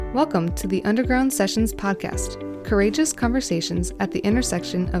Welcome to the Underground Sessions podcast, courageous conversations at the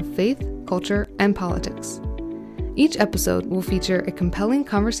intersection of faith, culture, and politics. Each episode will feature a compelling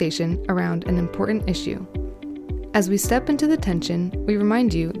conversation around an important issue. As we step into the tension, we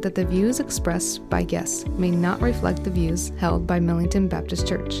remind you that the views expressed by guests may not reflect the views held by Millington Baptist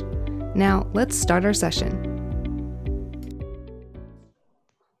Church. Now, let's start our session.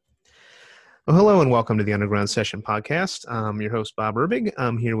 Well, hello and welcome to the Underground Session podcast. I'm your host, Bob Erbig.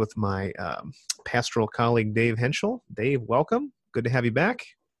 I'm here with my pastoral colleague, Dave Hentschel. Dave, welcome. Good to have you back.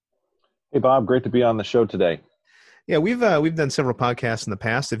 Hey, Bob. Great to be on the show today. Yeah, we've done several podcasts in the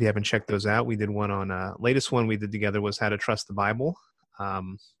past. If you haven't checked those out, we did one on, latest one we did together was How to Trust the Bible.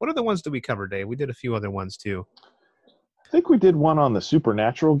 What other ones did we cover, Dave? We did a few other ones too. I think we did one on the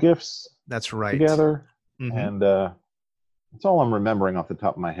supernatural gifts. That's right. Together. Mm-hmm. And that's all I'm remembering off the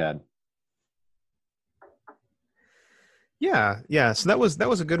top of my head. Yeah. So that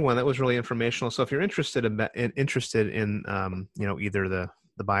was a good one. That was really informational. So if you're interested in either the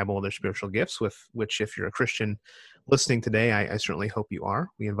Bible or the spiritual gifts, which if you're a Christian listening today, I certainly hope you are.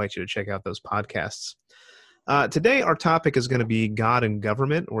 We invite you to check out those podcasts. Today our topic is going to be God and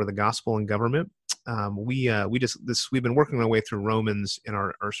government, or the gospel and government. We've been working our way through Romans in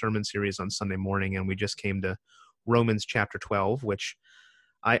our sermon series on Sunday morning, and we just came to Romans chapter 12, which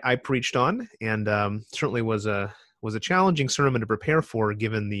I preached on, and certainly was a challenging sermon to prepare for,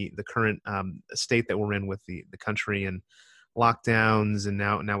 given the current state that we're in with the country and lockdowns, and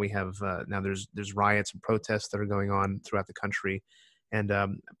now we have there's riots and protests that are going on throughout the country, and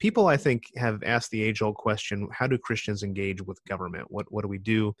people, I think, have asked the age-old question: how do Christians engage with government? What do we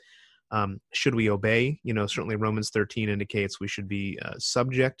do? Should we obey? Certainly Romans 13 indicates we should be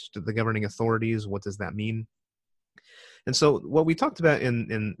subject to the governing authorities. What does that mean? And so what we talked about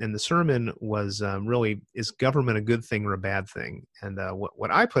in the sermon was really, is government a good thing or a bad thing? And what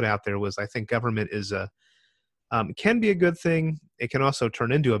I put out there was, I think government can be a good thing. It can also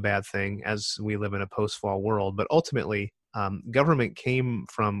turn into a bad thing as we live in a post-fall world. But ultimately, government came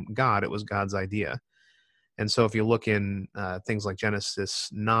from God. It was God's idea. And so if you look in things like Genesis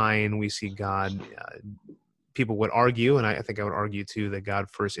 9, we see God. People would argue, and I think I would argue too, that God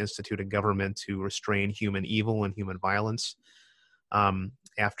first instituted government to restrain human evil and human violence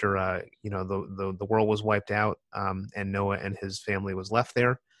after the world was wiped out and Noah and his family was left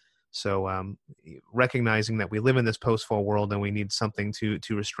there. So recognizing that we live in this post-fall world and we need something to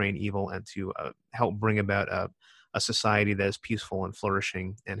restrain evil and to help bring about a society that is peaceful and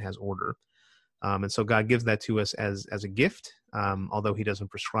flourishing and has order. And so God gives that to us as a gift, although he doesn't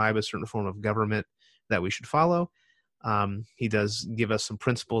prescribe a certain form of government that we should follow. He does give us some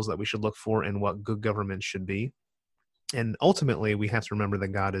principles that we should look for in what good government should be. And ultimately, we have to remember that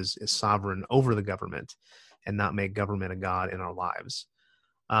God is sovereign over the government and not make government a God in our lives.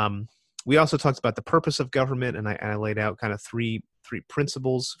 We also talked about the purpose of government, and I laid out kind of three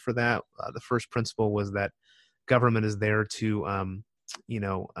principles for that. The first principle was that government is there to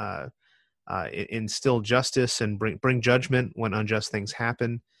instill justice and bring judgment when unjust things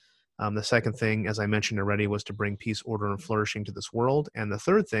happen. The second thing, as I mentioned already, was to bring peace, order, and flourishing to this world. And the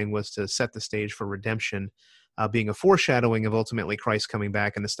third thing was to set the stage for redemption, being a foreshadowing of ultimately Christ coming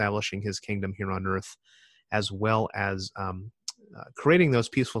back and establishing his kingdom here on earth, as well as creating those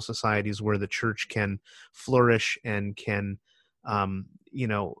peaceful societies where the church can flourish and can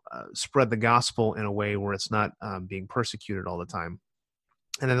spread the gospel in a way where it's not being persecuted all the time.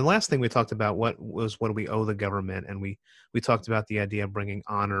 And then the last thing we talked about what do we owe the government? And we talked about the idea of bringing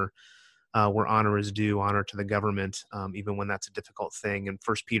honor where honor is due, honor to the government, even when that's a difficult thing. And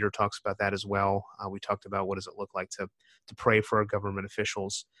First Peter talks about that as well. We talked about what does it look like to pray for our government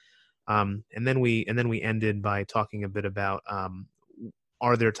officials. And then we ended by talking a bit about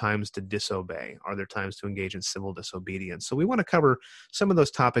are there times to disobey? Are there times to engage in civil disobedience? So we want to cover some of those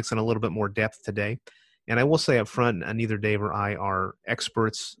topics in a little bit more depth today. And I will say up front, neither Dave or I are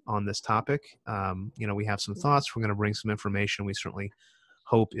experts on this topic. We have some thoughts. We're going to bring some information we certainly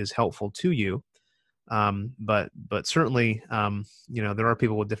hope is helpful to you. But certainly, there are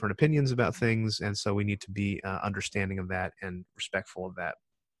people with different opinions about things, and so we need to be understanding of that and respectful of that.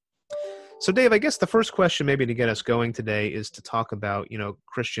 So, Dave, I guess the first question maybe to get us going today is to talk about,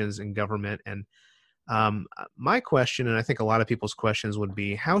 Christians and government. And my question, and I think a lot of people's questions would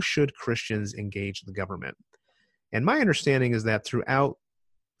be, how should Christians engage the government? And my understanding is that throughout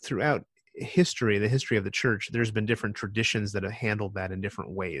history, the history of the church, there's been different traditions that have handled that in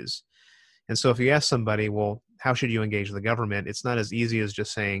different ways. And so if you ask somebody, well, how should you engage the government? It's not as easy as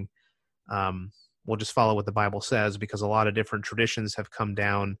just saying, we'll just follow what the Bible says, because a lot of different traditions have come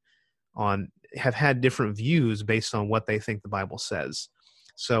down have had different views based on what they think the Bible says.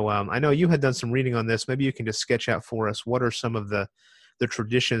 So I know you had done some reading on this. Maybe you can just sketch out for us what are some of the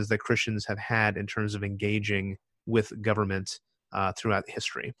traditions that Christians have had in terms of engaging with government throughout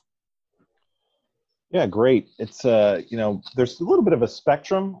history. Yeah, great. It's there's a little bit of a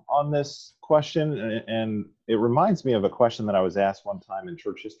spectrum on this question, and it reminds me of a question that I was asked one time in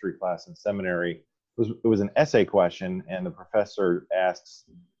church history class in seminary. It was an essay question, and the professor asks,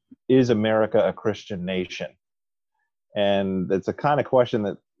 "Is America a Christian nation?" And it's a kind of question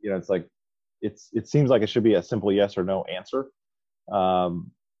that, it's like, it seems like it should be a simple yes or no answer,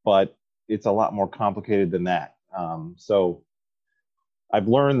 but it's a lot more complicated than that. So I've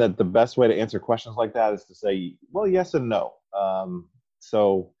learned that the best way to answer questions like that is to say, well, yes and no.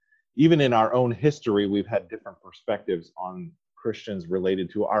 So even in our own history, we've had different perspectives on Christians related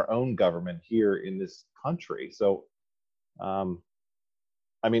to our own government here in this country. So,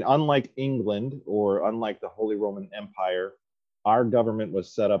 unlike England or unlike the Holy Roman Empire, our government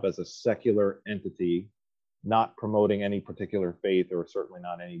was set up as a secular entity, not promoting any particular faith or certainly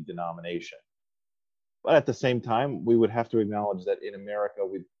not any denomination. But at the same time, we would have to acknowledge that in America,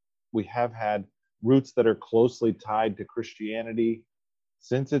 we have had roots that are closely tied to Christianity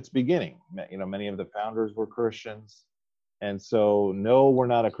since its beginning. Many of the founders were Christians. And so, no, we're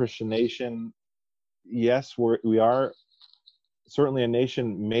not a Christian nation. Yes, we are certainly a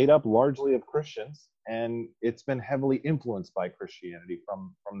nation made up largely of Christians, and it's been heavily influenced by Christianity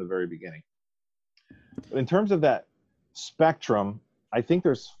from the very beginning. In terms of that spectrum, I think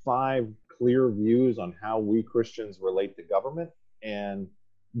there's 5 clear views on how we Christians relate to government, and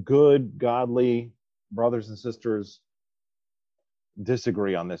good, godly brothers and sisters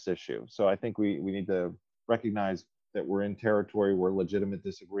disagree on this issue. So I think we need to recognize that we're in territory where legitimate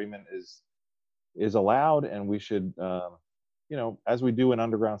disagreement is allowed, and we should, as we do in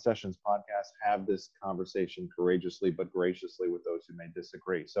Underground Sessions podcast, have this conversation courageously but graciously with those who may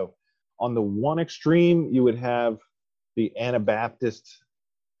disagree. So on the one extreme, you would have the Anabaptist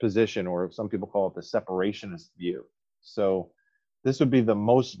position, or some people call it the separationist view. So this would be the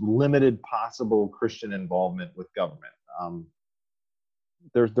most limited possible Christian involvement with government.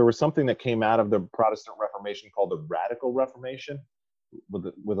 There was something that came out of the Protestant Reformation called the Radical Reformation,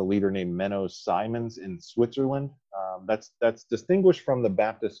 with a leader named Menno Simons in Switzerland. That's distinguished from the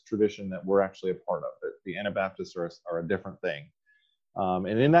Baptist tradition that we're actually a part of. The Anabaptists are a different thing. And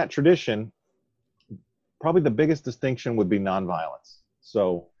in that tradition, probably the biggest distinction would be nonviolence.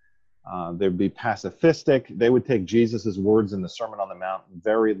 So they'd be pacifistic. They would take Jesus's words in the Sermon on the Mount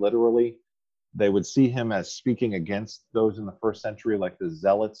very literally. They would see him as speaking against those in the first century, like the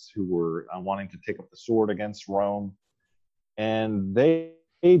Zealots who were wanting to take up the sword against Rome. And they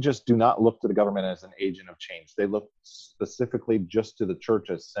just do not look to the government as an agent of change. They look specifically just to the church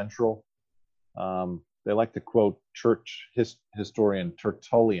as central. They like to quote church historian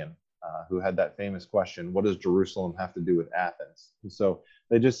Tertullian, who had that famous question, what does Jerusalem have to do with Athens? And so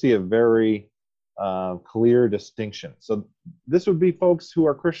they just see a very clear distinction. So this would be folks who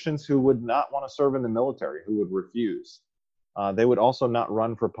are Christians who would not want to serve in the military, who would refuse. They would also not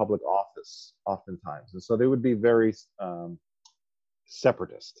run for public office oftentimes. And so they would be very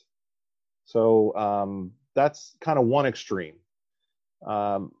separatist. So that's kind of one extreme.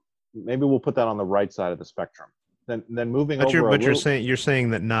 Maybe we'll put that on the right side of the spectrum. Then moving over. But you're saying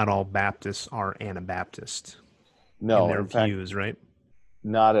that not all Baptists are Anabaptist. No, in their views, right?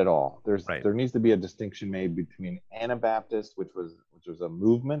 Not at all. There needs to be a distinction made between Anabaptist, which was a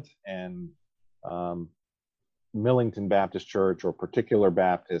movement, and Millington Baptist Church, or Particular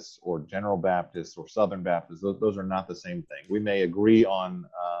Baptists, or General Baptists, or Southern Baptists. Those are not the same thing. We may agree on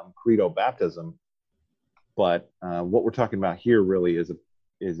credo baptism, but what we're talking about here really is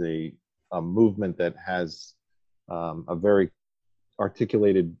a movement that has a very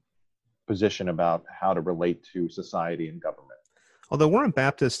articulated position about how to relate to society and government. Although weren't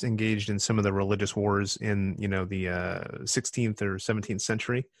Baptists engaged in some of the religious wars in the 16th or 17th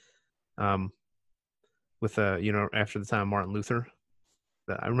century, with after the time of Martin Luther?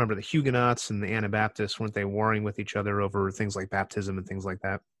 I remember the Huguenots and the Anabaptists, weren't they warring with each other over things like baptism and things like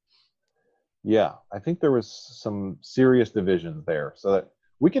that? Yeah, I think there was some serious divisions there. So that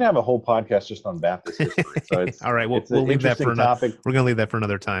we can have a whole podcast just on Baptist history. So it's all right. We'll leave that for another topic. We're going to leave that for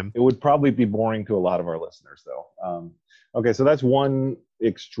another time. It would probably be boring to a lot of our listeners, though. Okay, so that's one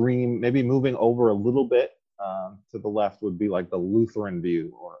extreme. Maybe moving over a little bit to the left would be like the Lutheran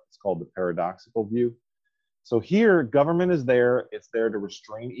view, or it's called the paradoxical view. So here, government is there. It's there to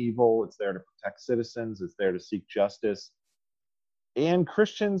restrain evil. It's there to protect citizens. It's there to seek justice. And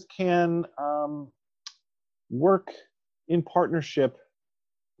Christians can work in partnership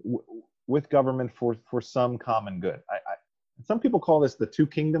with government for some common good. Some people call this the two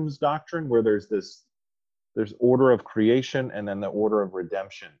kingdoms doctrine, where there's order of creation and then the order of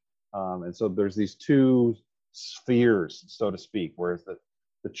redemption. And so there's these two spheres, so to speak, whereas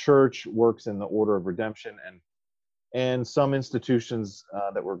the church works in the order of redemption, and some institutions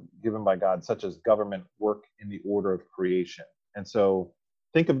that were given by God, such as government, work in the order of creation. And so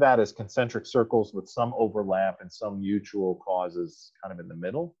think of that as concentric circles with some overlap and some mutual causes kind of in the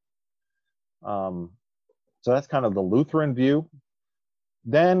middle. So that's kind of the Lutheran view.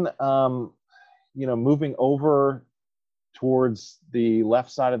 Then, moving over towards the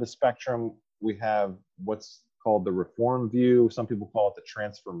left side of the spectrum, we have what's called the Reform view. Some people call it the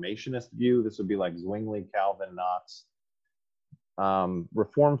Transformationist view. This would be like Zwingli, Calvin, Knox.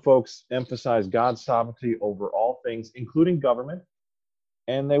 Reform folks emphasize God's sovereignty over all things, including government.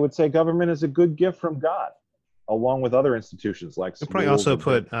 And they would say government is a good gift from God, along with other institutions like schools. We'll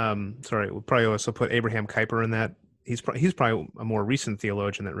probably also put Abraham Kuyper in that. He's probably a more recent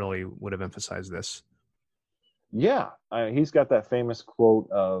theologian that really would have emphasized this. Yeah, he's got that famous quote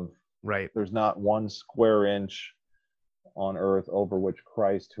of, right, there's not one square inch on earth over which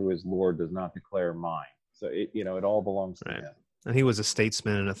Christ, who is Lord, does not declare mine. So it all belongs to him. And he was a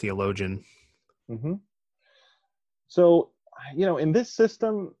statesman and a theologian. Mm-hmm. So, in this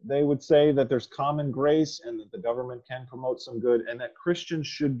system, they would say that there's common grace and that the government can promote some good, and that Christians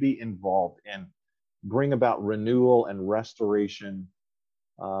should be involved and bring about renewal and restoration,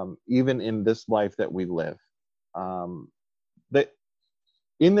 even in this life that we live. That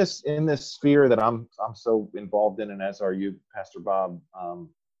in this sphere that I'm so involved in, and as are you, Pastor Bob,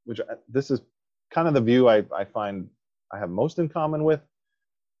 this is kind of the view I find I have most in common with.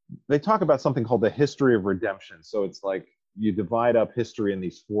 They talk about something called the history of redemption. So it's like you divide up history in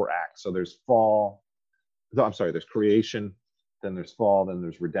these 4 acts. So there's there's creation, then there's fall, then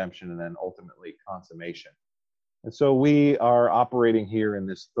there's redemption, and then ultimately consummation. And so we are operating here in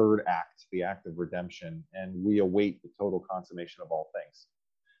this 3rd act, the act of redemption, and we await the total consummation of all things.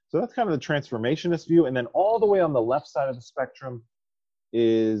 So that's kind of the transformationist view. And then all the way on the left side of the spectrum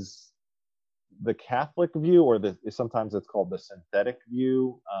is the Catholic view, or sometimes it's called the synthetic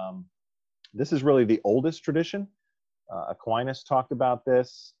view. This is really the oldest tradition. Aquinas talked about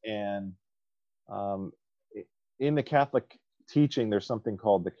this, and in the Catholic teaching, there's something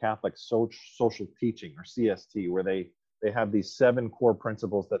called the Catholic social teaching, or CST, where they have these 7 core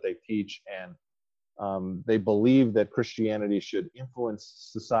principles that they teach, and they believe that Christianity should influence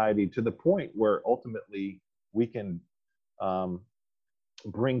society to the point where ultimately we can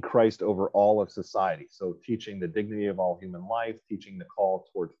bring Christ over all of society. So teaching the dignity of all human life, teaching the call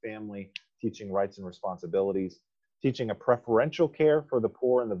toward family, teaching rights and responsibilities, teaching a preferential care for the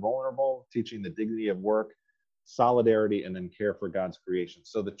poor and the vulnerable, teaching the dignity of work, solidarity, and then care for God's creation.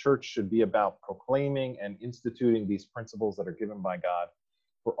 So the church should be about proclaiming and instituting these principles that are given by God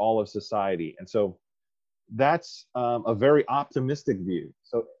for all of society. And so that's a very optimistic view.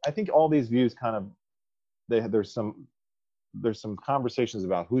 So I think all these views kind of, there's some conversations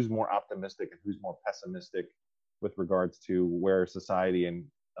about who's more optimistic and who's more pessimistic with regards to where society and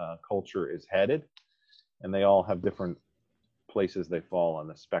culture is headed. And they all have different places they fall on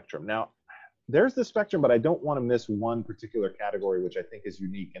the spectrum. Now, there's the spectrum, but I don't want to miss one particular category, which I think is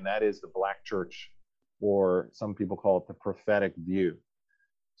unique, and that is the Black church, or some people call it the prophetic view.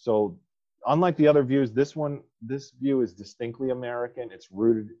 So unlike the other views, this view is distinctly American. It's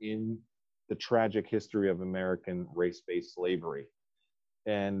rooted in the tragic history of American race-based slavery.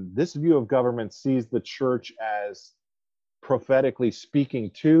 And this view of government sees the church as prophetically speaking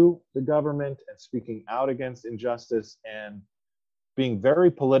to the government and speaking out against injustice and being very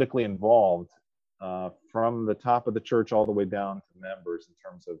politically involved from the top of the church all the way down to members in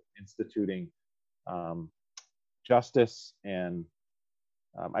terms of instituting justice. And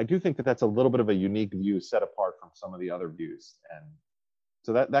I do think that that's a little bit of a unique view set apart from some of the other views. And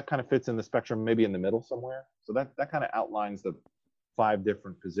so that kind of fits in the spectrum, maybe in the middle somewhere. So that kind of outlines the 5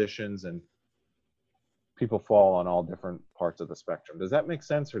 different positions, and people fall on all different parts of the spectrum. Does that make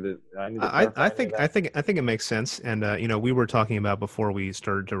sense, or did I need to clarify? I think it makes sense. And we were talking about before we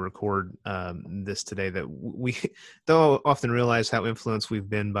started to record this today that we don't often realize how influenced we've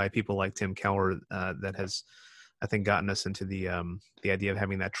been by people like Tim Keller, that has, I think, gotten us into the idea of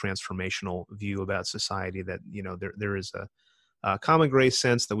having that transformational view about society. That there is a common grace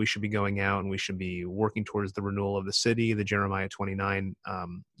sense that we should be going out and we should be working towards the renewal of the city, the Jeremiah 29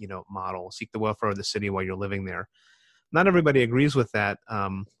 model. Seek the welfare of the city while you're living there. Not everybody agrees with that,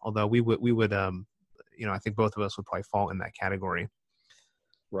 although we would I think both of us would probably fall in that category.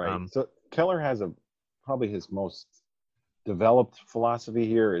 Right. So Keller has probably his most developed philosophy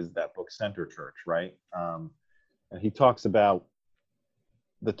here is that book, Center Church, right? and he talks about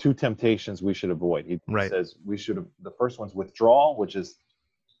the two temptations we should avoid. He Right. says the first one's withdrawal, which is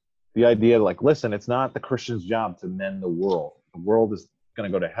the idea like, listen, it's not the Christian's job to mend the world. The world is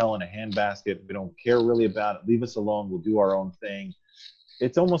going to go to hell in a handbasket. We don't care really about it. Leave us alone. We'll do our own thing.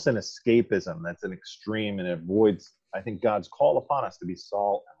 It's almost an escapism. That's an extreme, and it avoids, I think, God's call upon us to be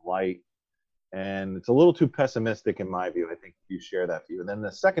salt and light. And it's a little too pessimistic in my view. I think you share that view. And then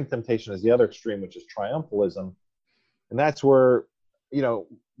the second temptation is the other extreme, which is triumphalism. And that's where,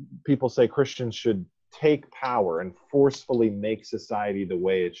 people say Christians should take power and forcefully make society the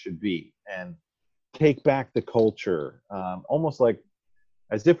way it should be and take back the culture, almost like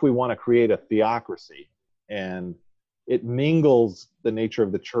as if we want to create a theocracy. And it mingles the nature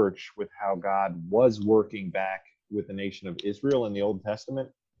of the church with how God was working back with the nation of Israel in the Old Testament,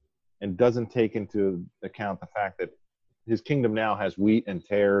 and doesn't take into account the fact that his kingdom now has wheat and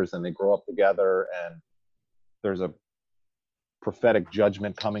tares, and they grow up together, and there's a prophetic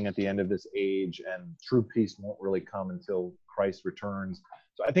judgment coming at the end of this age, and true peace won't really come until Christ returns.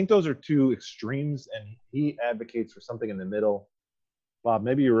 So I think those are two extremes, and he advocates for something in the middle. Bob,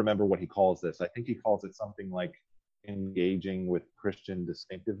 maybe you remember what he calls this. I think he calls it something like engaging with Christian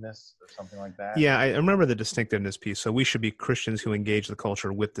distinctiveness or something like that. Yeah, I remember the distinctiveness piece. So we should be Christians who engage the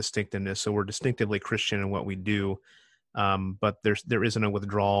culture with distinctiveness. So we're distinctively Christian in what we do, but there isn't a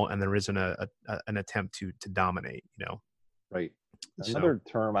withdrawal, and there isn't an attempt to dominate. Right. Another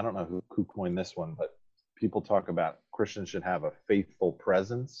term, I don't know who coined this one, but people talk about Christians should have a faithful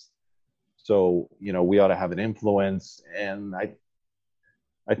presence. So, we ought to have an influence. And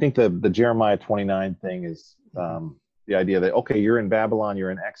I think the Jeremiah 29 thing is the idea that, okay, you're in Babylon,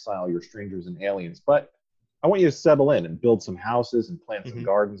 you're in exile, you're strangers and aliens, but I want you to settle in and build some houses and plant some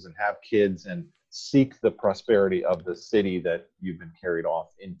gardens and have kids and seek the prosperity of the city that you've been carried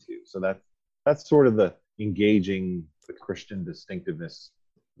off into. So that's sort of the engaging the Christian distinctiveness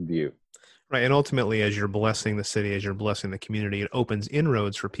view. Right. And ultimately, as you're blessing the city, as you're blessing the community, it opens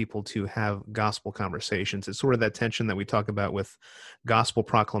inroads for people to have gospel conversations. It's sort of that tension that we talk about with gospel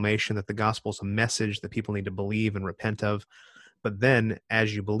proclamation, that the gospel is a message that people need to believe and repent of. But then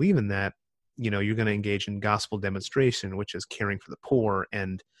as you believe in that, you're going to engage in gospel demonstration, which is caring for the poor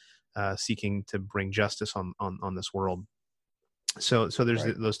and seeking to bring justice on this world. So there's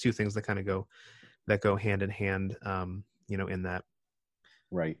Right. those two things that kind of go hand in hand, in that.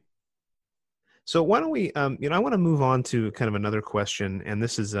 Right. So why don't we, I want to move on to kind of another question, and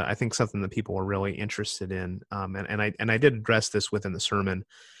this is, I think, something that people are really interested in, and I did address this within the sermon.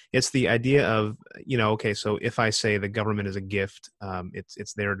 It's the idea of, okay, so if I say the government is a gift,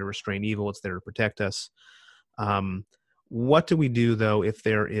 it's there to restrain evil, it's there to protect us. What do we do though if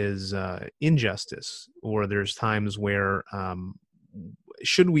there is injustice, or there's times where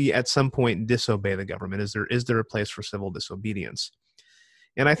should we at some point disobey the government? Is there a place for civil disobedience?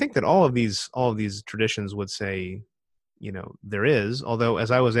 And I think that all of these traditions would say, there is, although as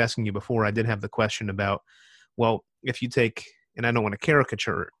I was asking you before, I did have the question about, well, if you take, and I don't want to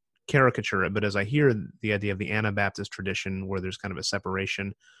caricature it, but as I hear the idea of the Anabaptist tradition where there's kind of a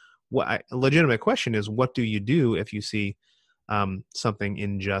separation, a legitimate question is, what do you do if you see something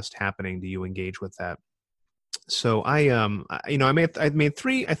unjust happening? Do you engage with that? So I made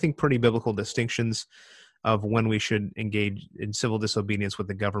three, I think, pretty biblical distinctions of when we should engage in civil disobedience with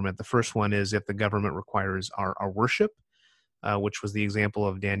the government. The first one is if the government requires our worship, which was the example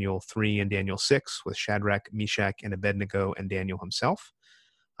of Daniel 3 and Daniel 6 with Shadrach, Meshach, and Abednego and Daniel himself,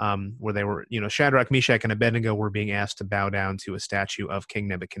 where they were, Shadrach, Meshach, and Abednego were being asked to bow down to a statue of King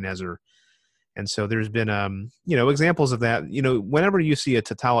Nebuchadnezzar. And so there's been, examples of that. Whenever you see a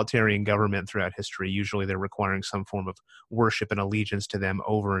totalitarian government throughout history, usually they're requiring some form of worship and allegiance to them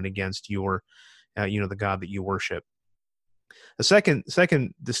over and against your the God that you worship. The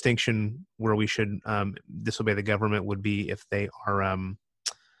second distinction where we should disobey the government would be if they are,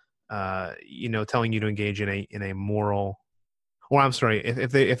 telling you to engage in a moral, or I'm sorry,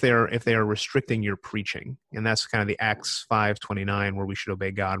 if they are restricting your preaching, and that's kind of the Acts 5:29 where we should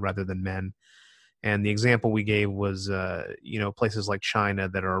obey God rather than men. And the example we gave was, places like China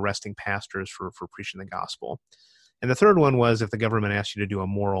that are arresting pastors for preaching the gospel. And the third one was if the government asked you to do a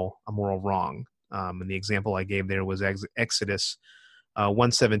moral wrong. And the example I gave there was Exodus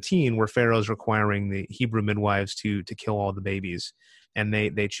 1:17, where Pharaoh's requiring the Hebrew midwives to kill all the babies, and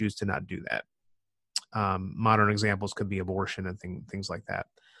they choose to not do that. Modern examples could be abortion and things like that.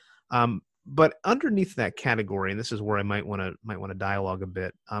 But underneath that category, and this is where I might want to dialogue a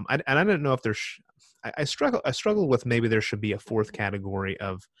bit. I don't know if there's. I struggle with maybe there should be a fourth category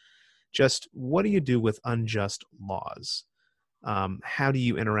of just what do you do with unjust laws? How do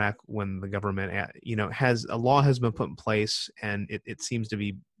you interact when the government, has a law has been put in place and it seems to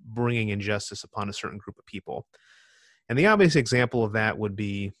be bringing injustice upon a certain group of people? And the obvious example of that would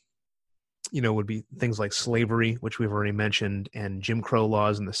be things like slavery, which we've already mentioned, and Jim Crow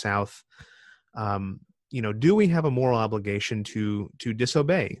laws in the South. Do we have a moral obligation to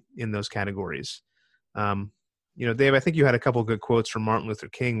disobey in those categories? Dave, I think you had a couple good quotes from Martin Luther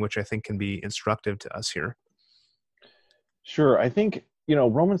King, which I think can be instructive to us here. Sure. I think,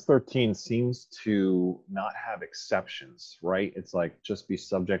 Romans 13 seems to not have exceptions, right? It's like just be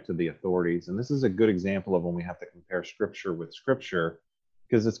subject to the authorities. And this is a good example of when we have to compare scripture with scripture,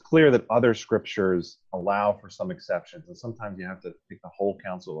 because it's clear that other scriptures allow for some exceptions. And sometimes you have to take the whole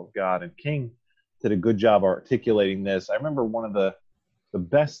counsel of God. And King did a good job articulating this. I remember one of the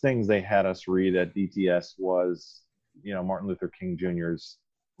best things they had us read at DTS was, Martin Luther King Jr.'s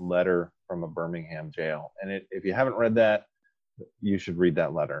letter from a Birmingham jail. And if you haven't read that, you should read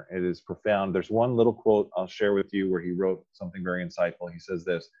that letter. It is profound. There's one little quote I'll share with you where he wrote something very insightful. He says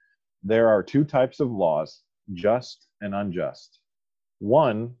this: "There are two types of laws, just and unjust.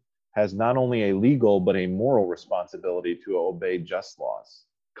 One has not only a legal but a moral responsibility to obey just laws.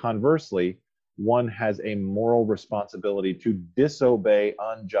 Conversely, one has a moral responsibility to disobey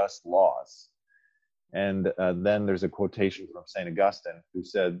unjust laws." And then there's a quotation from St. Augustine, who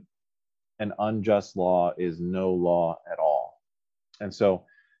said, "An unjust law is no law at all." And so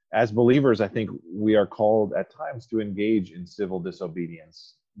as believers, I think we are called at times to engage in civil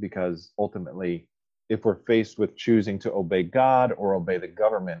disobedience, because ultimately, if we're faced with choosing to obey God or obey the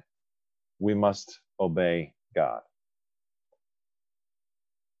government, we must obey God.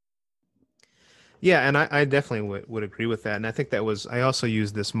 Yeah, and I definitely would agree with that. And I think I also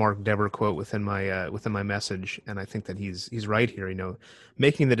used this Mark Dever quote within my message, and I think that he's right here.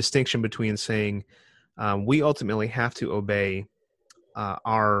 Making the distinction between saying we ultimately have to obey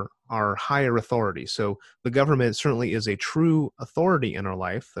our higher authority. So the government certainly is a true authority in our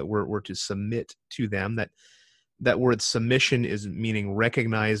life, that we're to submit to them. That word submission is meaning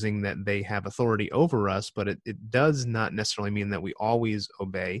recognizing that they have authority over us, but it does not necessarily mean that we always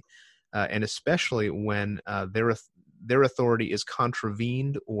obey, and especially when their authority is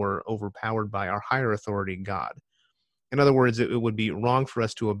contravened or overpowered by our higher authority, God. In other words, it would be wrong for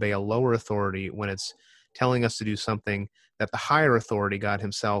us to obey a lower authority when it's telling us to do something that the higher authority, God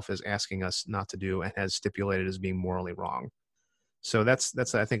himself, is asking us not to do and has stipulated as being morally wrong. So that's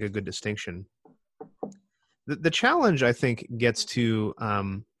I think, a good distinction. The challenge, I think, gets to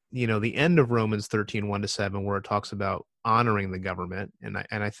the end of Romans 13, 1-7, where it talks about honoring the government. And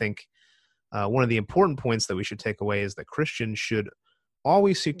I think one of the important points that we should take away is that Christians should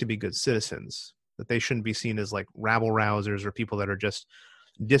always seek to be good citizens, that they shouldn't be seen as like rabble-rousers or people that are just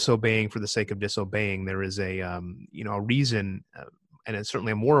disobeying for the sake of disobeying. There is a reason, and it's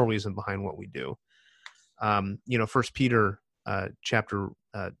certainly a moral reason behind what we do. 1 Peter chapter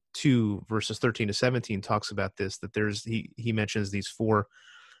 2 verses 13-17 talks about this, that he mentions these four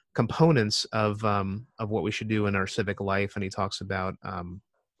components of what we should do in our civic life, and he talks about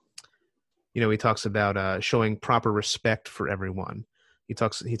showing proper respect for everyone. He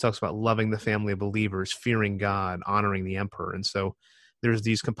talks about loving the family of believers, fearing God, honoring the emperor. And so there's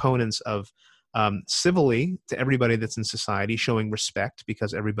these components of civilly to everybody that's in society, showing respect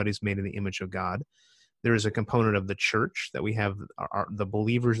because everybody's made in the image of God. There is a component of the church, that we have the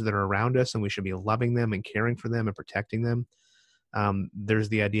believers that are around us, and we should be loving them and caring for them and protecting them. There's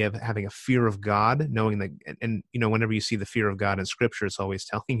the idea of having a fear of God, knowing that, and whenever you see the fear of God in Scripture, it's always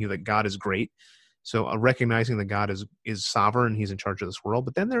telling you that God is great. So recognizing that God is sovereign, he's in charge of this world.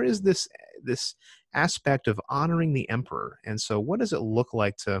 But then there is this aspect of honoring the emperor. And so what does it look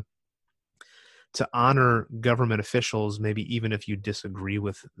like to honor government officials, maybe even if you disagree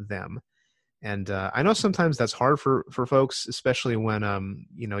with them? And I know sometimes that's hard for folks, especially when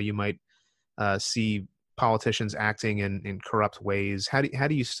you might see politicians acting in corrupt ways. How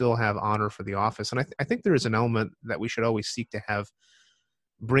do you still have honor for the office? And I think there is an element that we should always seek to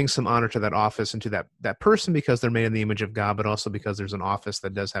bring some honor to that office and to that person, because they're made in the image of God, but also because there's an office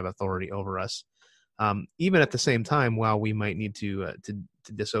that does have authority over us. Even at the same time, while we might need to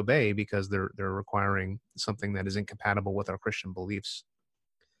disobey because they're requiring something that is incompatible with our Christian beliefs.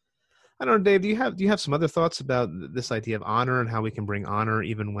 I don't know, Dave. Do you have some other thoughts about this idea of honor and how we can bring honor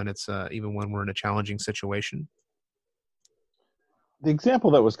even when we're in a challenging situation? The example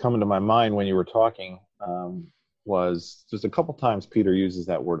that was coming to my mind when you were talking was just a couple times Peter uses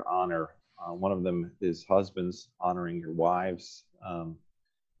that word honor. One of them is husbands honoring your wives. And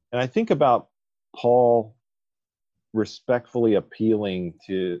I think about Paul respectfully appealing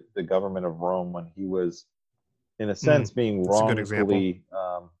to the government of Rome when he was in a sense, being That's a good example. wrongfully,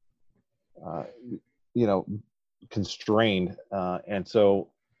 you know, constrained. And so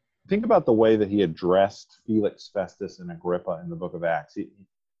think about the way that he addressed Felix, Festus, and Agrippa in the book of Acts. He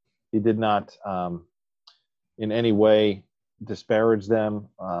did not in any way disparage them,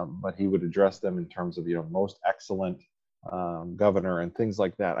 but he would address them in terms of, most excellent governor and things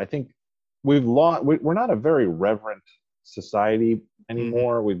like that. I think we're not a very reverent society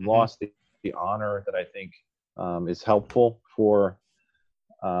anymore. Mm-hmm. We've lost the honor that I think is helpful for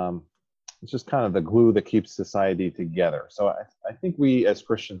it's just kind of the glue that keeps society together. So I think we as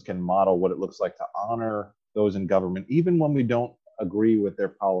Christians can model what it looks like to honor those in government. Even when we don't agree with their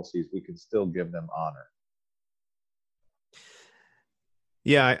policies, we can still give them honor.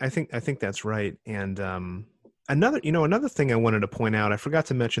 Yeah, I think that's right. And another thing I wanted to point out, I forgot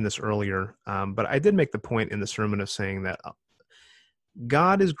to mention this earlier, but I did make the point in the sermon of saying that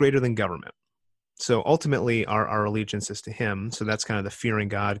God is greater than government. So ultimately, our allegiance is to Him. So that's kind of the fearing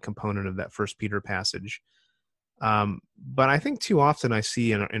God component of that First Peter passage. But I think too often I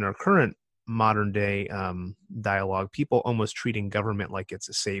see in our current modern day dialogue, people almost treating government like it's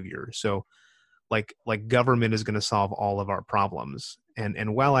a savior. So like government is going to solve all of our problems.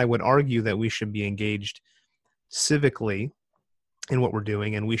 And while I would argue that we should be engaged civically in what we're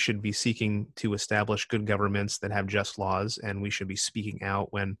doing, and we should be seeking to establish good governments that have just laws, and we should be speaking out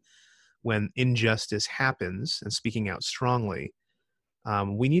when injustice happens and speaking out strongly,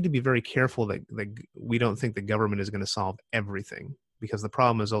 we need to be very careful that we don't think the government is going to solve everything, because the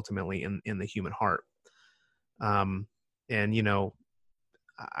problem is ultimately in the human heart. I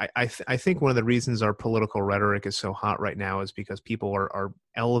think one of the reasons our political rhetoric is so hot right now is because people are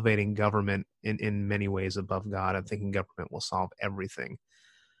elevating government in many ways above God and thinking government will solve everything,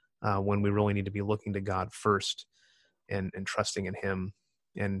 when we really need to be looking to God first and trusting in Him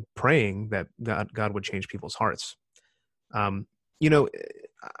and praying that God would change people's hearts. Dave,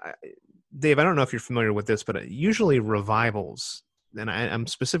 I don't know if you're familiar with this, but usually revivals, and I'm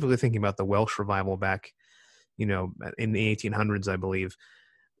specifically thinking about the Welsh revival back, in the 1800s, I believe,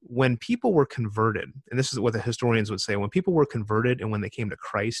 when people were converted, and this is what the historians would say, when people were converted and when they came to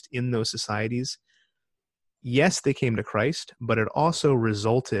Christ in those societies, yes, they came to Christ, but it also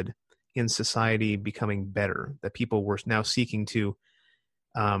resulted in society becoming better, that people were now seeking to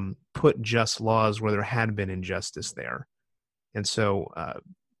put just laws where there had been injustice there. And so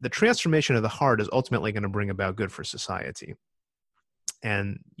the transformation of the heart is ultimately going to bring about good for society.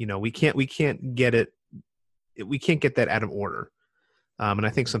 And, we can't get that out of order. And I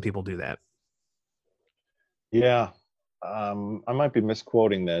think some people do that. Yeah. I might be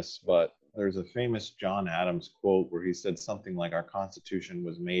misquoting this, but there's a famous John Adams quote where he said something like, "Our Constitution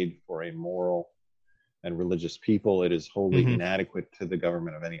was made for a moral and religious people. It is wholly inadequate to the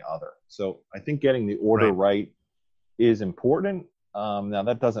government of any other." So I think getting the order right is important. Now,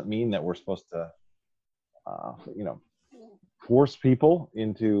 that doesn't mean that we're supposed to, force people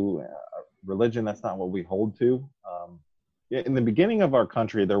into religion. That's not what we hold to. In the beginning of our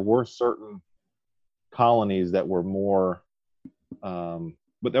country, there were certain colonies that were more,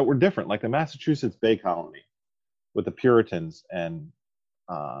 but that were different, like the Massachusetts Bay Colony with the Puritans, and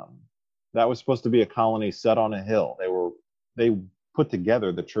that was supposed to be a colony set on a hill. They put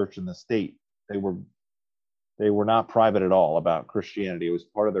together the church and the state. They were not private at all about Christianity. It was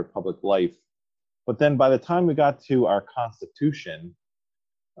part of their public life. But then by the time we got to our Constitution,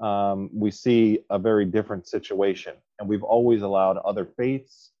 we see a very different situation. And we've always allowed other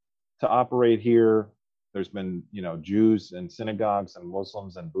faiths to operate here. There's been, Jews and synagogues and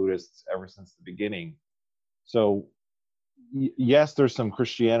Muslims and Buddhists ever since the beginning. So yes, there's some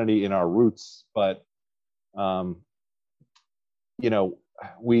Christianity in our roots, but,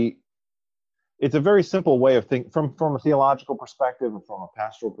 it's a very simple way of thinking from a theological perspective, or from a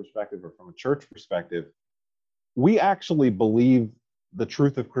pastoral perspective, or from a church perspective. We actually believe the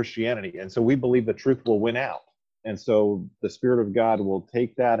truth of Christianity. And so we believe the truth will win out. And so the Spirit of God will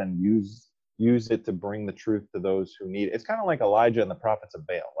take that and use it to bring the truth to those who need it. It's kind of like Elijah and the prophets of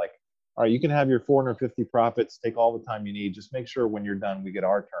Baal. Like, all right, you can have your 450 prophets, take all the time you need. Just make sure when you're done, we get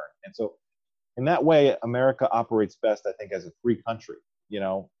our turn. And so in that way, America operates best, I think, as a free country,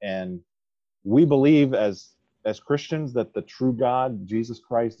 and we believe as Christians that the true God, Jesus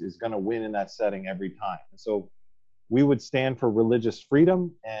Christ, is going to win in that setting every time. And so we would stand for religious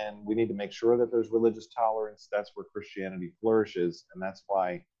freedom, and we need to make sure that there's religious tolerance. That's where Christianity flourishes, and that's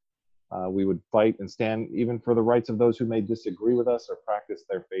why we would fight and stand even for the rights of those who may disagree with us or practice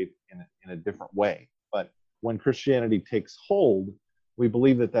their faith in a different way. But when Christianity takes hold, we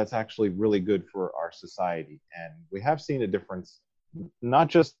believe that that's actually really good for our society. And we have seen a difference not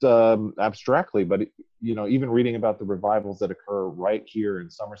just abstractly, but even reading about the revivals that occur right here in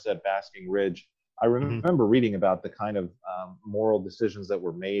Somerset, Basking Ridge. I Hmm. remember reading about the kind of moral decisions that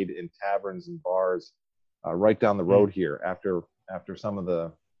were made in taverns and bars right down the road here after some of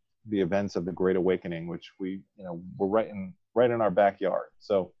the events of the Great Awakening, which were right in our backyard.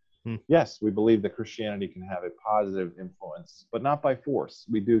 So Mm-hmm. yes, we believe that Christianity can have a positive influence, but not by force.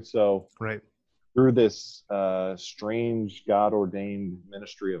 We do so Right. through this strange God ordained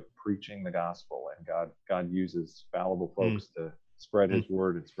ministry of preaching the gospel, and God uses fallible folks to spread Mm-hmm. His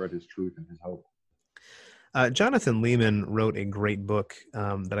word and spread His truth and His hope. Jonathan Leeman wrote a great book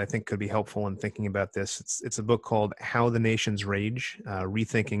that I think could be helpful in thinking about this. It's a book called "How the Nations Rage: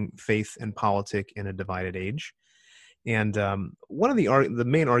 Rethinking Faith and Politic in a Divided Age." And one of the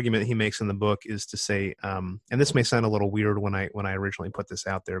main argument he makes in the book is to say, and this may sound a little weird when I originally put this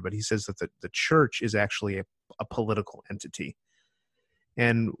out there, but he says that the church is actually a political entity.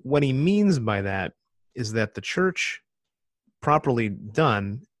 And what he means by that is that the church, properly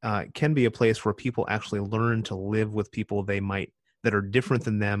done, can be a place where people actually learn to live with people that are different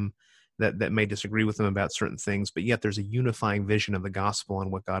than them, that may disagree with them about certain things, but yet there's a unifying vision of the gospel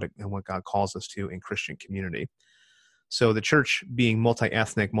and what God calls us to in Christian community. So the church, being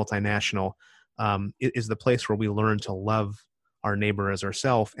multi-ethnic, multinational, is the place where we learn to love our neighbor as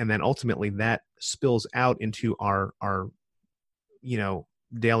ourselves, and then ultimately that spills out into our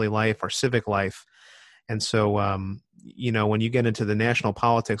daily life, our civic life. And so, when you get into the national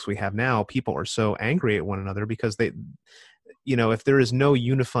politics we have now, people are so angry at one another because if there is no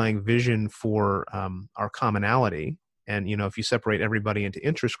unifying vision for our commonality, and, if you separate everybody into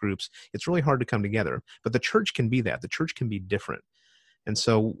interest groups, it's really hard to come together. But the church can be that. The church can be different. And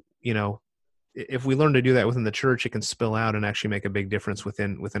so, if we learn to do that within the church, it can spill out and actually make a big difference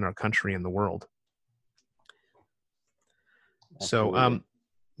within our country and the world. Absolutely. So,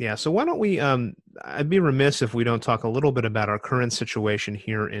 yeah. So why don't we, I'd be remiss if we don't talk a little bit about our current situation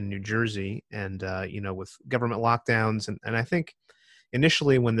here in New Jersey and, with government lockdowns. And I think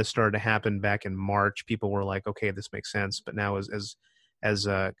initially when this started to happen back in March, people were like, okay, this makes sense. But now as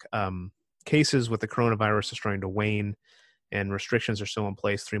cases with the coronavirus are starting to wane and restrictions are still in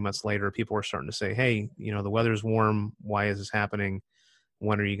place 3 months later, people are starting to say, hey, the weather's warm. Why is this happening?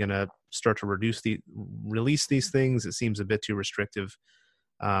 When are you going to start to release these things? It seems a bit too restrictive.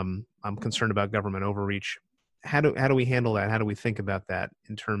 I'm concerned about government overreach. How do we handle that? How do we think about that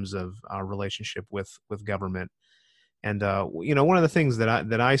in terms of our relationship with government? And one of the things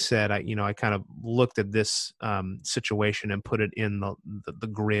that I said, I kind of looked at this situation and put it in the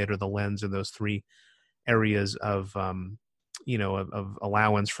grid or the lens of those three areas of of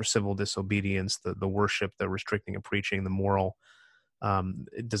allowance for civil disobedience, the worship, the restricting of preaching, the moral.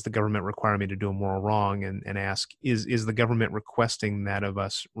 Does the government require me to do a moral wrong? And ask, is the government requesting that of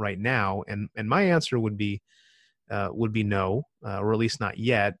us right now? And my answer would be no, or at least not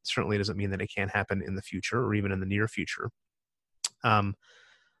yet. Certainly doesn't mean that it can't happen in the future or even in the near future.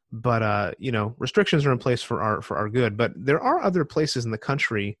 But restrictions are in place for our good. But there are other places in the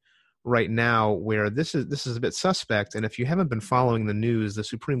country right now where this is a bit suspect. And if you haven't been following the news, the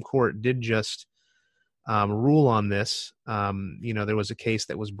Supreme Court did just rule on this. There was a case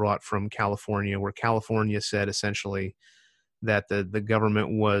that was brought from California where California said essentially that the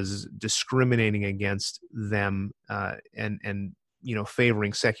government was discriminating against them and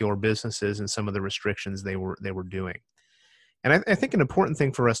favoring secular businesses and some of the restrictions they were doing. And I think an important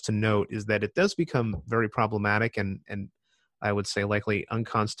thing for us to note is that it does become very problematic and I would say likely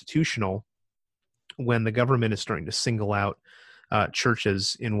unconstitutional when the government is starting to single out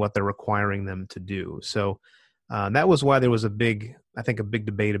churches in what they're requiring them to do. So that was why there was a big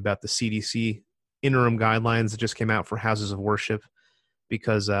debate about the CDC interim guidelines that just came out for houses of worship,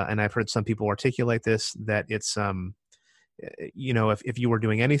 because, and I've heard some people articulate this, that it's, if you were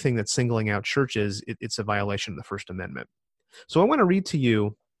doing anything that's singling out churches, it's a violation of the First Amendment. So I want to read to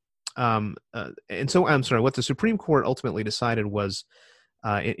you, and so I'm sorry, what the Supreme Court ultimately decided was,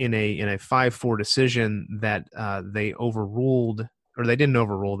 in a 5-4 decision that they overruled, or they didn't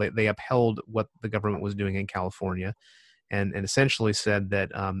overrule, they upheld what the government was doing in California, and essentially said that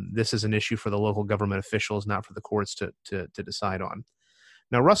this is an issue for the local government officials, not for the courts to decide on.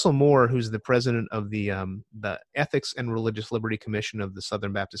 Now, Russell Moore, who's the president of the Ethics and Religious Liberty Commission of the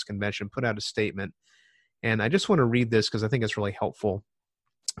Southern Baptist Convention, put out a statement, and I just want to read this because I think it's really helpful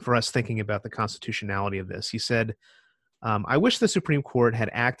for us thinking about the constitutionality of this. He said, I wish the Supreme Court had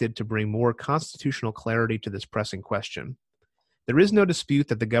acted to bring more constitutional clarity to this pressing question. There is no dispute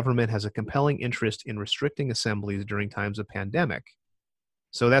that the government has a compelling interest in restricting assemblies during times of pandemic.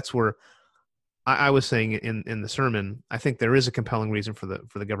 So that's where I was saying in the sermon, I think there is a compelling reason for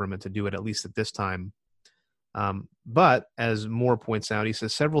the government to do it, at least at this time. But as Moore points out, he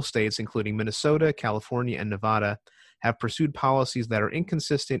says several states, including Minnesota, California, and Nevada, have pursued policies that are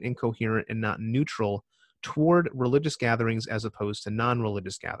inconsistent, incoherent, and not neutral toward religious gatherings as opposed to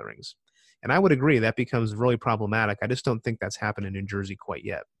non-religious gatherings. And I would agree that becomes really problematic. I just don't think that's happened in New Jersey quite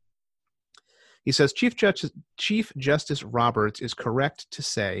yet. He says Chief Justice Roberts is correct to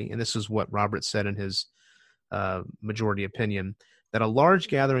say, and this is what Roberts said in his majority opinion, that a large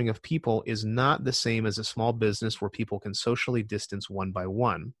gathering of people is not the same as a small business where people can socially distance one by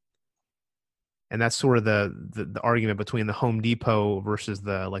one. And that's sort of the argument between the Home Depot versus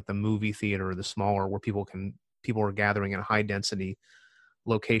the movie theater or the smaller, where people are gathering in a high density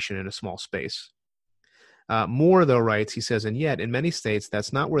location in a small space. Moore, though, writes, he says, and yet in many states,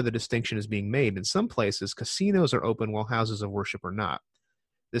 that's not where the distinction is being made. In some places, casinos are open while houses of worship are not.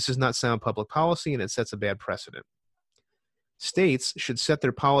 This is not sound public policy, and it sets a bad precedent. States should set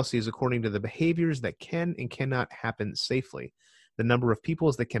their policies according to the behaviors that can and cannot happen safely, the number of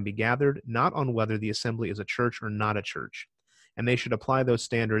peoples that can be gathered, not on whether the assembly is a church or not a church. And they should apply those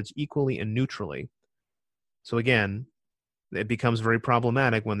standards equally and neutrally. So again, it becomes very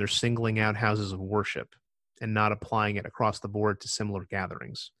problematic when they're singling out houses of worship and not applying it across the board to similar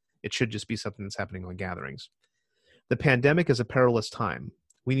gatherings. It should just be something that's happening on gatherings. The pandemic is a perilous time.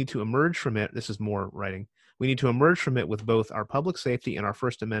 We need to emerge from it. This is Moore writing. We need to emerge from it with both our public safety and our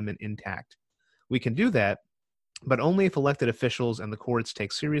First Amendment intact. We can do that, but only if elected officials and the courts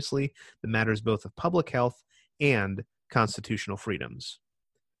take seriously the matters both of public health and constitutional freedoms.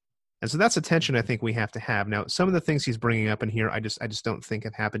 And so that's a tension I think we have to have. Now, some of the things he's bringing up in here, I just don't think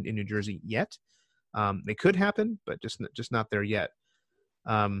have happened in New Jersey yet. They could happen, but just not there yet.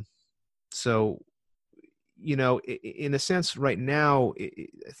 So, in a sense, right now,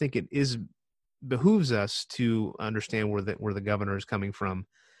 I think it behooves us to understand where the governor is coming from,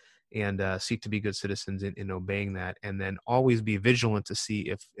 and seek to be good citizens in obeying that, and then always be vigilant to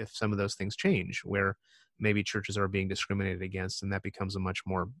see if some of those things change, where maybe churches are being discriminated against, and that becomes a much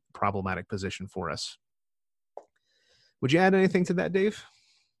more problematic position for us. Would you add anything to that, Dave?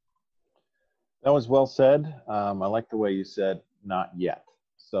 That was well said. I like the way you said "not yet."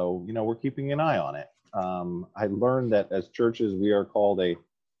 So we're keeping an eye on it. I learned that as churches, we are called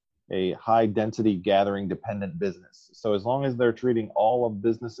a high density gathering dependent business. So as long as they're treating all of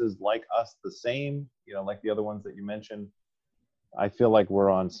businesses like us the same, like the other ones that you mentioned, I feel like we're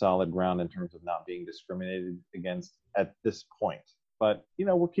on solid ground in terms of not being discriminated against at this point. But,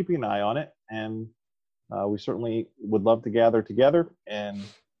 we're keeping an eye on it, and we certainly would love to gather together, and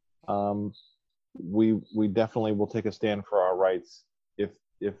we definitely will take a stand for our rights if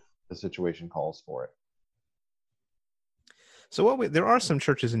the situation calls for it. So there are some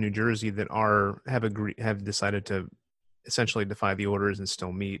churches in New Jersey that have decided to essentially defy the orders and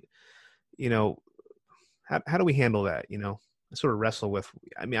still meet. How do we handle that? I sort of wrestle with.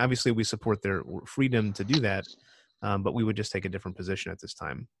 I mean, obviously we support their freedom to do that, but we would just take a different position at this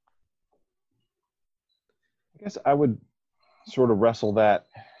time. I guess I would sort of wrestle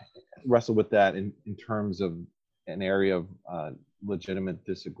with that in terms of an area of legitimate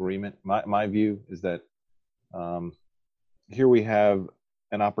disagreement. My view is that here we have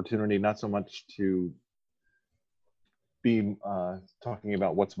an opportunity not so much to be talking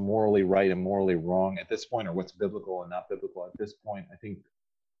about what's morally right and morally wrong at this point, or what's biblical and not biblical at this point. I think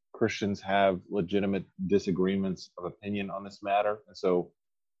Christians have legitimate disagreements of opinion on this matter, and so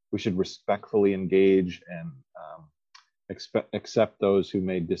we should respectfully engage and accept those who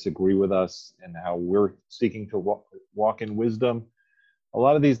may disagree with us and how we're seeking to walk in wisdom. A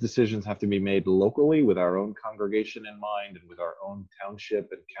lot of these decisions have to be made locally with our own congregation in mind and with our own township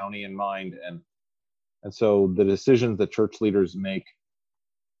and county in mind. And so the decisions that church leaders make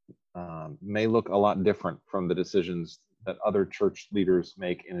may look a lot different from the decisions that other church leaders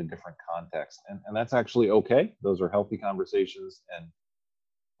make in a different context. And that's actually okay. Those are healthy conversations, and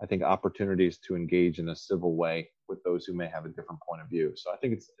I think opportunities to engage in a civil way with those who may have a different point of view. So I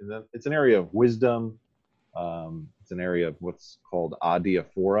think it's an area of wisdom. It's an area of what's called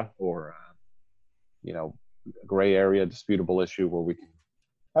adiaphora, or gray area, disputable issue, where we can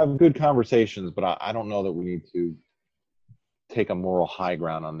have good conversations, but I don't know that we need to take a moral high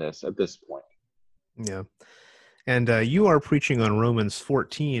ground on this at this point. Yeah. And you are preaching on Romans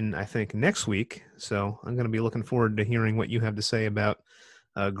 14, I think, next week. So I'm going to be looking forward to hearing what you have to say about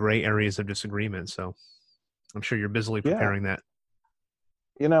gray areas of disagreement. So I'm sure you're busily preparing that.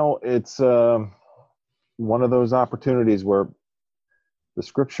 It's one of those opportunities where the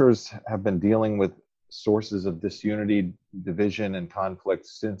scriptures have been dealing with sources of disunity, division, and conflict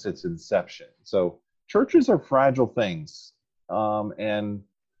since its inception. So churches are fragile things. And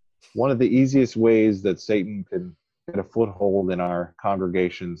one of the easiest ways that Satan can get a foothold in our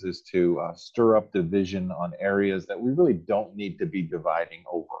congregations is to stir up division on areas that we really don't need to be dividing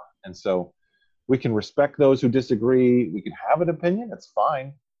over. And so we can respect those who disagree. We can have an opinion. That's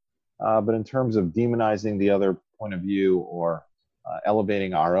fine. But in terms of demonizing the other point of view or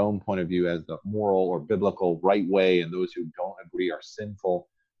elevating our own point of view as the moral or biblical right way and those who don't agree are sinful,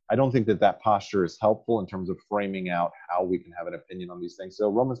 I don't think that that posture is helpful in terms of framing out how we can have an opinion on these things. So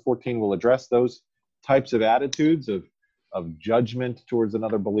Romans 14 will address those types of attitudes of judgment towards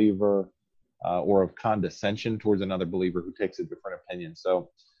another believer or of condescension towards another believer who takes a different opinion.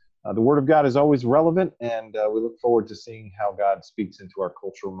 So the Word of God is always relevant, and we look forward to seeing how God speaks into our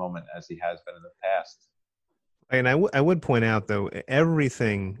cultural moment as he has been in the past. And I would point out, though,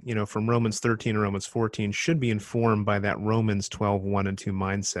 everything, from Romans 13 to Romans 14 should be informed by that Romans 12, 1 and 2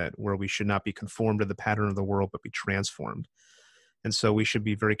 mindset, where we should not be conformed to the pattern of the world, but be transformed. And so we should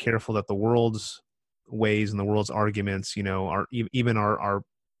be very careful that the world's ways and the world's arguments, even our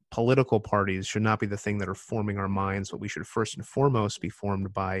political parties should not be the thing that are forming our minds, but we should first and foremost be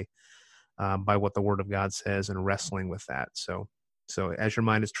formed by what the Word of God says and wrestling with that. So as your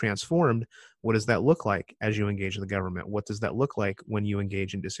mind is transformed, what does that look like as you engage the government? What does that look like when you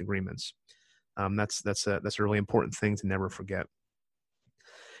engage in disagreements? That's a really important thing to never forget.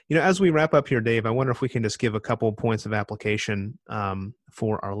 As we wrap up here, Dave, I wonder if we can just give a couple points of application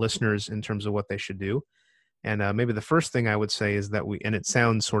for our listeners in terms of what they should do. And maybe the first thing I would say is that and it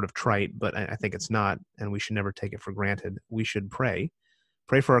sounds sort of trite, but I think it's not, and we should never take it for granted. We should pray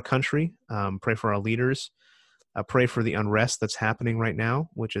for our country, pray for our leaders. Pray for the unrest that's happening right now,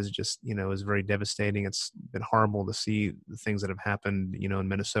 which is just, is very devastating. It's been horrible to see the things that have happened, in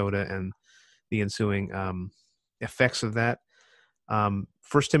Minnesota and the ensuing effects of that. 1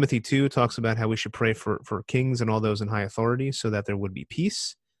 Timothy 2 talks about how we should pray for kings and all those in high authority so that there would be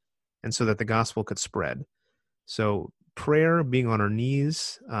peace and so that the gospel could spread. So prayer, being on our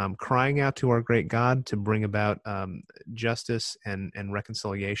knees, crying out to our great God to bring about justice and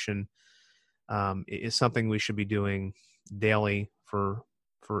reconciliation is something we should be doing daily for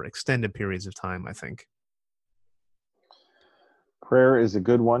extended periods of time, I think. Prayer is a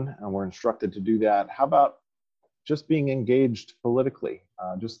good one, and we're instructed to do that. How about just being engaged politically?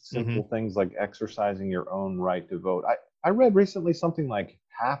 Just simple things like exercising your own right to vote. I read recently something like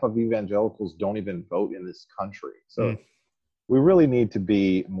half of evangelicals don't even vote in this country. So we really need to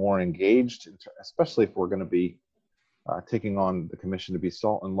be more engaged, especially if we're going to be taking on the commission to be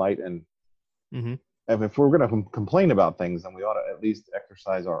salt and light. And if we're going to complain about things, then we ought to at least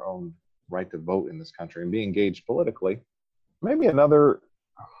exercise our own right to vote in this country and be engaged politically. Maybe another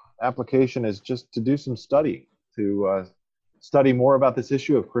application is just to do some study, to study more about this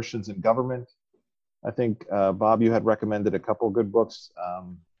issue of Christians in government. I think, Bob, you had recommended a couple of good books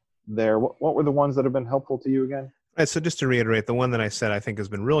there. What were the ones that have been helpful to you again? Right, so just to reiterate, the one that I said I think has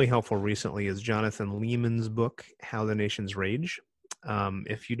been really helpful recently is Jonathan Leeman's book, How the Nations Rage.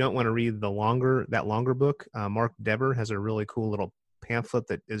 If you don't want to read that longer book, Mark Dever has a really cool little pamphlet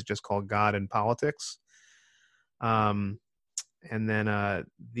that is just called God and Politics. And then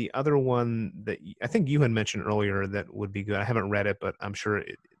the other one that I think you had mentioned earlier that would be good, I haven't read it, but I'm sure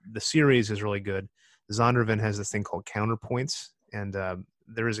the series is really good. Zondervan has this thing called Counterpoints, and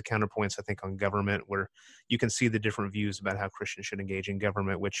there is a Counterpoints, I think, on government where you can see the different views about how Christians should engage in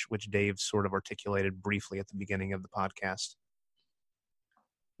government, which Dave sort of articulated briefly at the beginning of the podcast.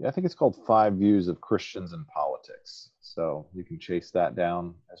 Yeah, I think it's called 5 Views of Christians in Politics. So you can chase that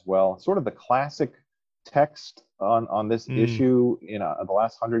down as well. Sort of the classic text on this issue in the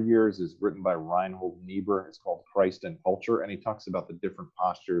last 100 years is written by Reinhold Niebuhr. It's called Christ and Culture, and he talks about the different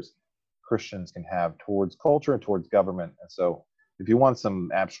postures Christians can have towards culture and towards government. And so if you want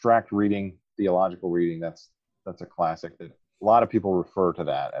some abstract reading, theological reading, that's a classic that a lot of people refer to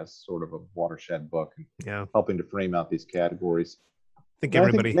that as sort of a watershed book, helping to frame out these categories. I think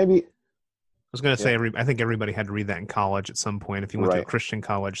everybody had to read that in college at some point. If you went to a Christian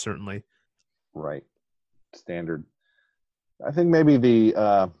college, certainly. Right. Standard. I think maybe the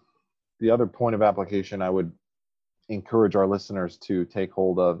other point of application I would encourage our listeners to take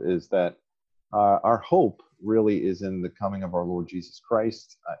hold of is that our hope really is in the coming of our Lord Jesus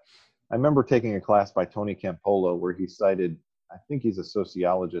Christ. I remember taking a class by Tony Campolo where he cited, I think he's a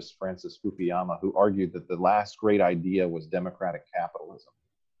sociologist, Francis Fukuyama, who argued that the last great idea was democratic capitalism.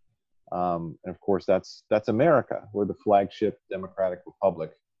 And of course, that's America. We're the flagship democratic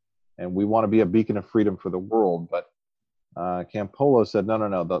republic, and we want to be a beacon of freedom for the world. But Campolo said,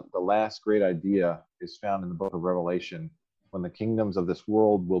 no. The last great idea is found in the book of Revelation, when the kingdoms of this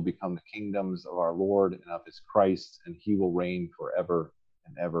world will become the kingdoms of our Lord and of his Christ, and he will reign forever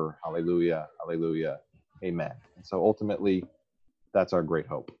and ever. Hallelujah, hallelujah, amen. And so ultimately, that's our great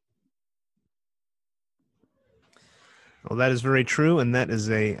hope. Well, that is very true, and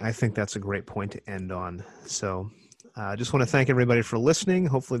I think that's a great point to end on. So I just want to thank everybody for listening.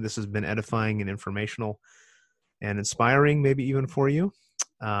 Hopefully this has been edifying and informational and inspiring, maybe even for you.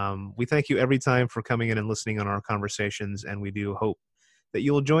 We thank you every time for coming in and listening on our conversations, and we do hope that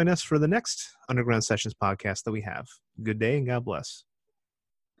you will join us for the next Underground Sessions podcast that we have. Good day, and God bless.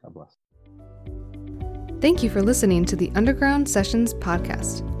 God bless. Thank you for listening to the Underground Sessions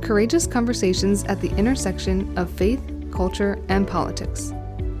podcast, courageous conversations at the intersection of faith, culture, and politics.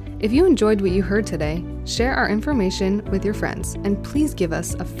 If you enjoyed what you heard today, share our information with your friends, and please give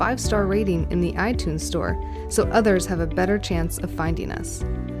us a 5-star rating in the iTunes store so others have a better chance of finding us.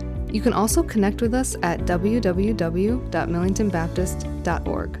 You can also connect with us at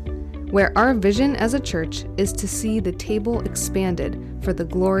www.millingtonbaptist.org, where our vision as a church is to see the table expanded for the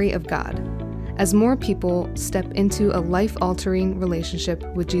glory of God, as more people step into a life-altering relationship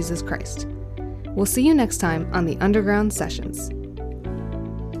with Jesus Christ. We'll see you next time on the Underground Sessions.